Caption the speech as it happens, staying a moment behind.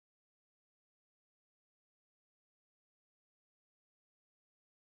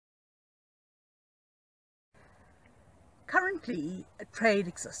Currently, trade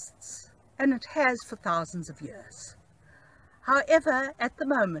exists, and it has for thousands of years. However, at the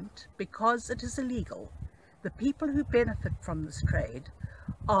moment, because it is illegal, the people who benefit from this trade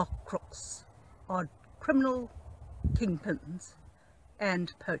are crooks, are criminal kingpins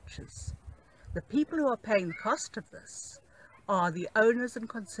and poachers. The people who are paying the cost of this are the owners and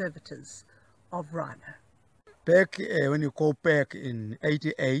conservators of rhino. Back when you go back in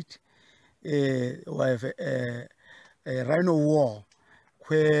 '88, we have a rhino war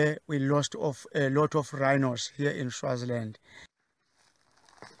where we lost a lot of rhinos here in Swaziland.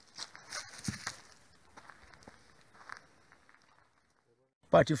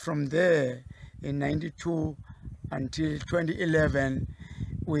 But from there, in '92 until 2011,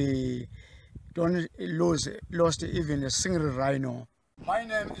 we don't lost even a single rhino. My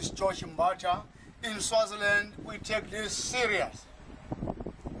name is George Mbata. In Swaziland, we take this serious.